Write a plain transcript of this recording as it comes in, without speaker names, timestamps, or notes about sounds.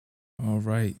All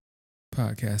right,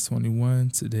 Podcast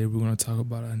 21. Today we're going to talk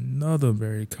about another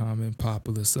very common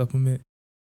popular supplement,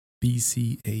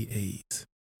 BCAAs.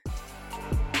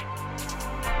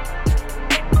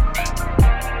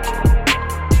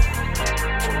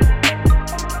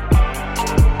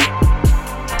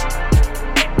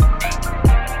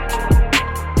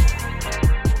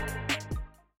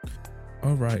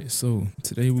 All right, so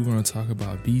today we're going to talk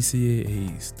about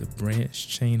BCAAs, the branched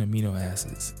chain amino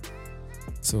acids.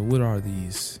 So what are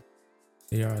these?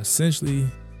 They are essentially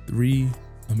 3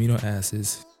 amino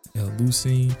acids,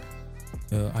 L-leucine,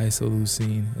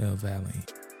 L-isoleucine, L-valine.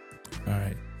 All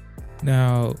right.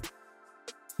 Now,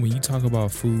 when you talk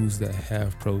about foods that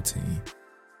have protein,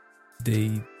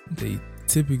 they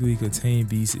typically contain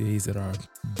BCAAs that are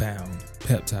bound,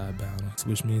 peptide bound,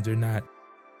 which means they're not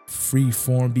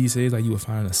free-form BCAAs like you would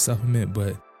find in a supplement,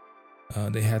 but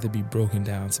they have to be broken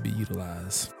down to be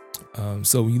utilized.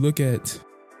 So when you look at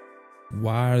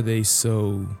why are they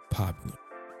so popular?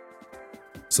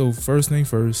 So first thing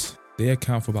first, they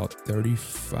account for about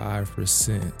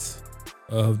 35%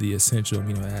 of the essential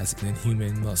amino acids in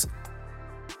human muscle.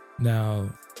 Now,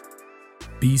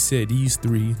 these 3,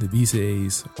 the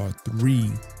BCAAs, are 3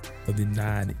 of the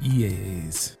 9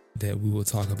 EAAs that we will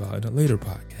talk about in a later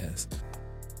podcast.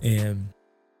 And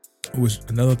which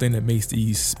another thing that makes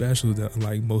these special, that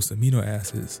unlike most amino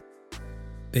acids,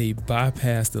 they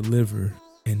bypass the liver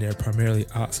and they're primarily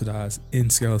oxidized in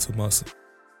skeletal muscle.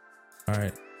 All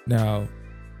right. Now,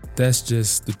 that's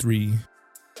just the 3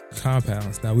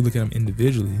 compounds. Now we look at them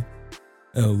individually.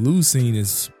 Leucine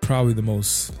is probably the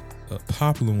most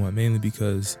popular one, mainly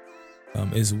because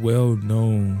it's well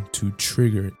known to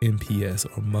trigger MPS,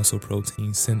 or muscle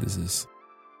protein synthesis,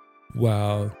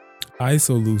 while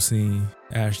isoleucine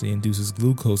actually induces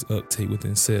glucose uptake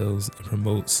within cells and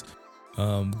promotes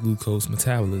glucose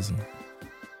metabolism.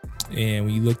 And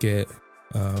when you look at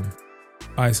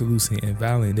isoleucine and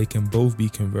valine, they can both be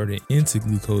converted into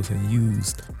glucose and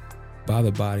used by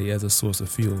the body as a source of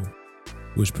fuel,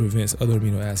 which prevents other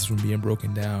amino acids from being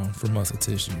broken down for muscle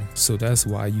tissue. So that's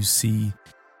why you see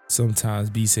sometimes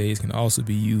BCAAs can also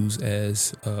be used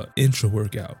as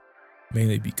intra-workout,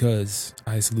 mainly because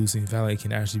isoleucine and valine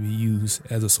can actually be used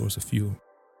as a source of fuel.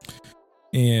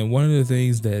 And one of the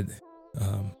things that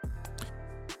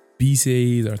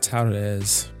BCAAs are touted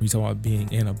as, when you talk about being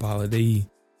anabolic, they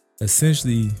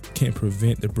essentially can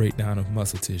prevent the breakdown of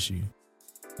muscle tissue,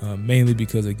 mainly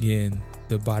because, again,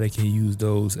 the body can use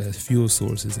those as fuel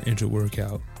sources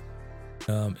intra-workout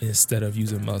instead of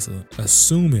using muscle,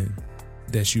 assuming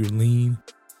that you're lean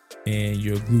and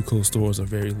your glucose stores are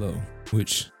very low,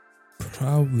 which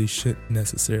probably shouldn't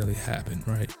necessarily happen,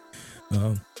 right?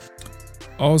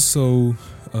 Also,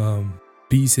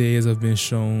 BCAAs have been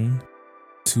shown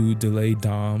to delay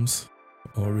DOMS,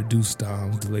 or reduce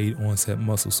DOMS, delayed onset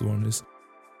muscle soreness,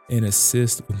 and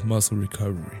assist with muscle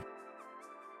recovery.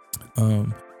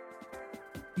 When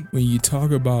you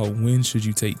talk about when should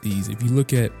you take these, if you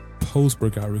look at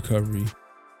post-workout recovery,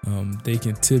 they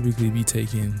can typically be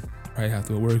taken right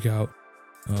after a workout.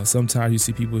 Sometimes you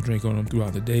see people drink on them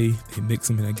throughout the day. They mix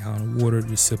them in a gallon of water,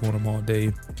 just sip on them all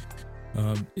day.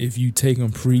 If you take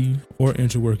them pre or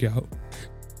intra-workout,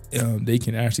 they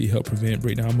can actually help prevent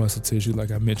breakdown muscle tissue, like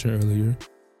I mentioned earlier,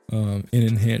 and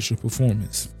enhance your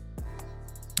performance.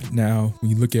 Now,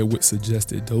 when you look at what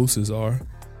suggested doses are,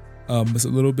 it's a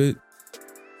little bit,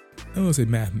 I don't want to say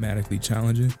mathematically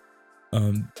challenging.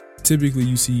 Typically,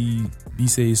 you see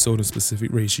BCAA sold in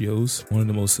specific ratios. One of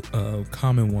the most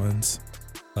common ones,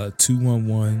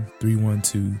 2:1:1,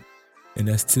 3:1:2, and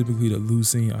that's typically the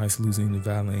leucine, isoleucine, and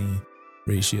valine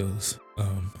ratios.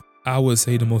 I would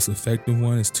say the most effective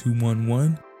one is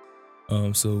 2:1:1.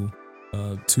 So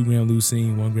 2 gram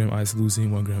leucine, 1 gram isoleucine,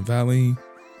 1 gram valine.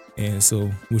 And so,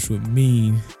 which would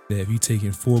mean that if you're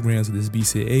taking 4 grams of this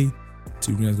BCAA,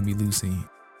 2 grams will be leucine.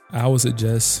 I would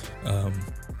suggest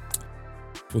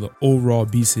for the overall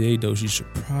BCAA dose, you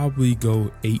should probably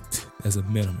go 8 as a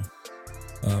minimum.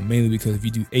 Mainly because if you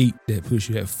do 8, that puts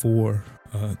you at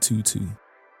 4:2:2.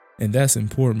 And that's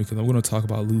important because I'm going to talk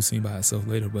about leucine by itself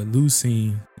later. But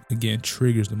leucine, again,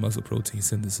 triggers the muscle protein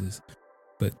synthesis.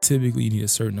 But typically you need a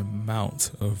certain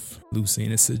amount of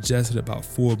leucine. It's suggested about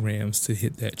 4 grams to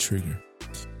hit that trigger.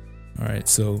 All right,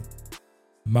 so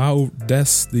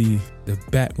that's the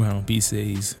background on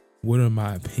BCAAs. What are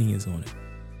my opinions on it?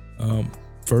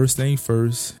 First thing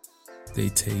first, they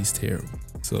taste terrible.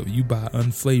 So if you buy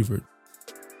unflavored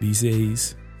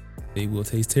BCAAs, they will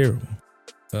taste terrible.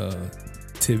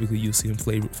 Typically you'll see them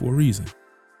flavored for a reason.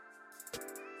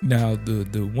 Now,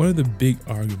 the one of the big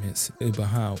arguments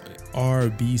behind, are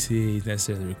BCAAs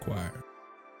necessarily required?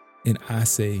 And I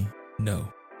say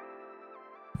no.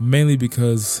 Mainly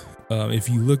because if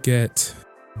you look at,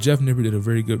 Jeff Nippard did a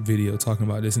very good video talking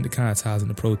about this, and it kind of ties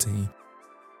into protein.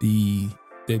 The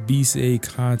BCAA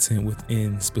content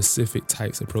within specific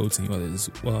types of protein, whether it's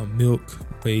milk,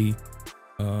 whey,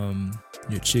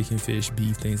 your chicken, fish,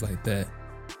 beef, things like that.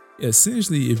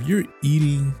 Essentially, if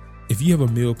you have a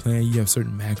meal plan, you have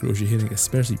certain macros you're hitting,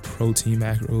 especially protein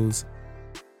macros,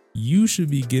 you should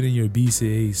be getting your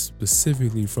BCAAs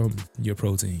specifically from your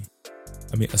protein.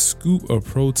 I mean, a scoop of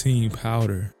protein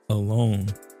powder alone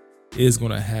is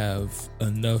going to have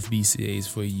enough BCAAs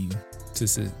for you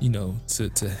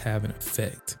to have an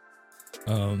effect.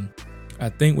 I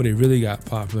think what it really got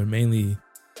popular mainly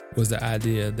was the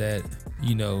idea that,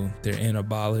 they're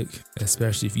anabolic,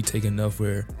 especially if you take enough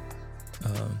where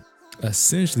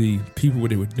essentially people, what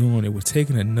they were doing, they were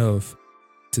taking enough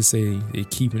to say they're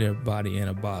keeping their body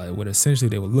anabolic. What essentially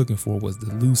they were looking for was the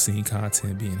leucine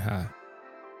content being high.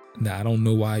 Now, I don't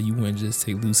know why you wouldn't just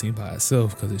take leucine by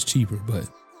itself because it's cheaper, but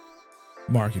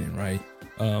marketing, right?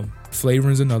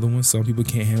 Flavoring is another one. Some people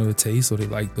can't handle the taste, so they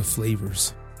like the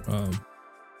flavors.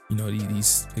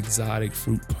 These exotic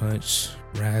fruit punch,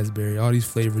 raspberry, all these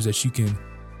flavors that you can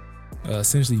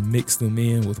essentially mix them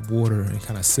in with water and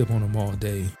kind of sip on them all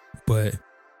day. But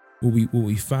what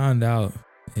we find out,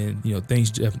 and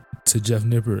thanks to Jeff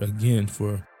Nippard again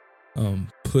for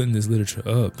putting this literature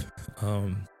up.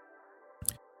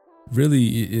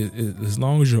 Really, as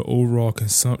long as your overall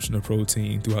consumption of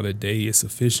protein throughout the day is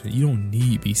sufficient, you don't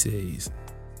need BCAAs.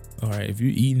 All right, if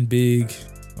you're eating big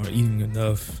or eating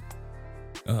enough,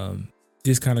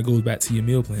 this kind of goes back to your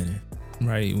meal planning,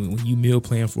 right? When you meal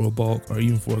plan for a bulk or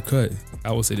even for a cut,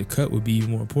 I would say the cut would be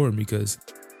even more important because,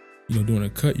 during a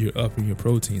cut, you're upping your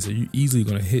protein, so you're easily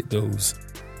going to hit those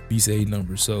BCAA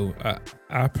numbers. So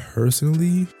I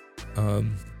personally,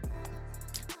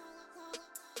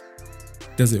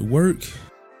 does it work?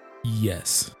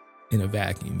 Yes. In a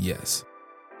vacuum, yes.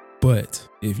 But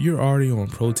if you're already on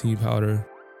protein powder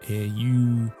and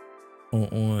you are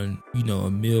on,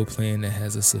 a meal plan that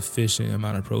has a sufficient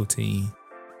amount of protein,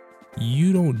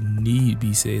 you don't need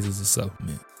BCAAs as a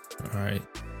supplement. All right.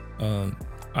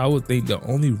 I would think the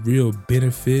only real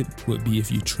benefit would be if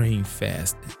you train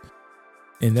fasted.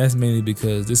 And that's mainly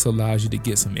because this allows you to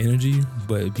get some energy,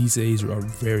 but BCAAs are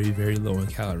very, very low in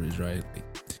calories, right?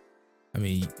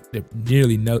 They're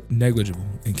nearly negligible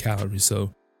in calories.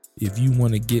 So if you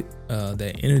want to get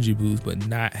that energy boost, but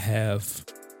not have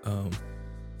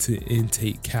to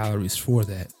intake calories for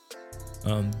that,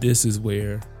 this is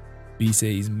where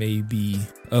BCAAs may be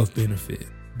of benefit.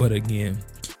 But again,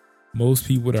 most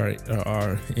people that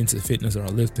are into fitness or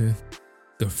lifting,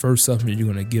 the first supplement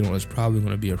you're going to get on is probably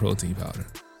going to be a protein powder.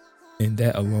 And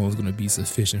that alone is going to be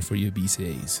sufficient for your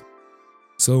BCAAs.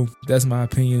 So that's my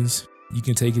opinions. You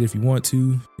can take it if you want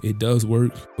to. It does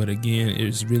work. But again,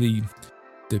 it's really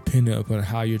dependent upon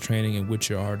how you're training and what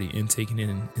you're already intaking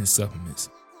in supplements.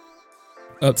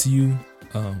 Up to you.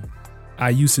 I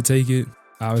used to take it,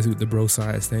 obviously with the bro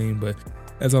science thing. But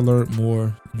as I learned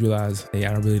more, realized, hey,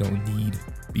 I really don't need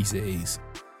BCAAs.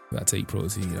 I take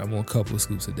protein. I want a couple of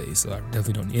scoops a day, so I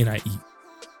definitely don't need. And I eat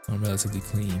relatively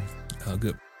clean,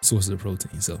 good sources of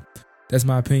protein. So that's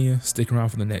my opinion. Stick around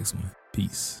for the next one.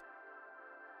 Peace.